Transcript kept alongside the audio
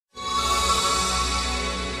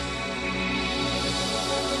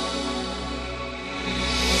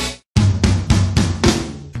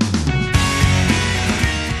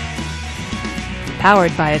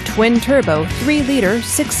powered by a twin-turbo 3-liter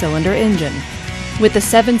 6-cylinder engine. With a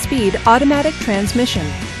 7-speed automatic transmission,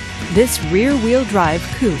 this rear-wheel drive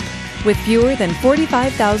coupe, with fewer than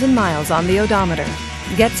 45,000 miles on the odometer,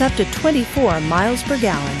 gets up to 24 miles per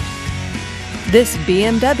gallon. This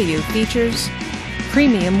BMW features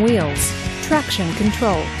premium wheels, traction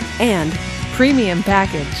control, and premium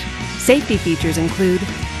package. Safety features include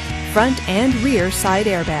front and rear side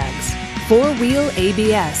airbags, 4-wheel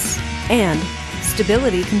ABS, and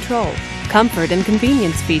stability control. Comfort and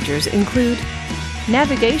convenience features include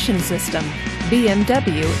navigation system,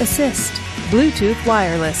 BMW Assist, Bluetooth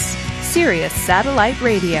wireless, Sirius satellite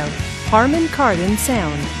radio, Harman Kardon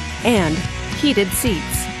sound, and heated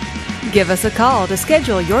seats. Give us a call to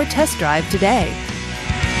schedule your test drive today.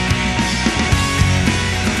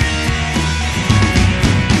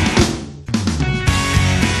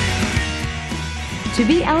 To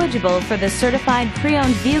be eligible for the Certified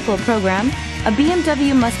Pre-Owned Vehicle Program, a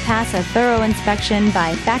BMW must pass a thorough inspection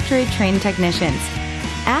by factory-trained technicians.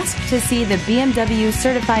 Ask to see the BMW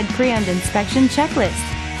Certified Pre-Owned Inspection Checklist.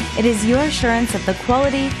 It is your assurance of the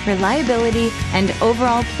quality, reliability, and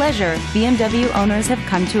overall pleasure BMW owners have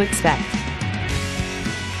come to expect.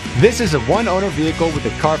 This is a one-owner vehicle with the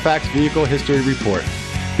Carfax Vehicle History Report.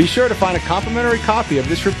 Be sure to find a complimentary copy of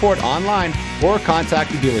this report online or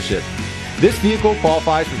contact the dealership. This vehicle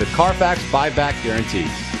qualifies for the Carfax buyback guarantee.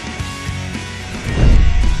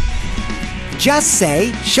 Just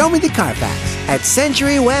say, "Show me the Carfax" at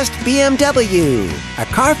Century West BMW, a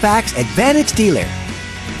Carfax Advantage dealer.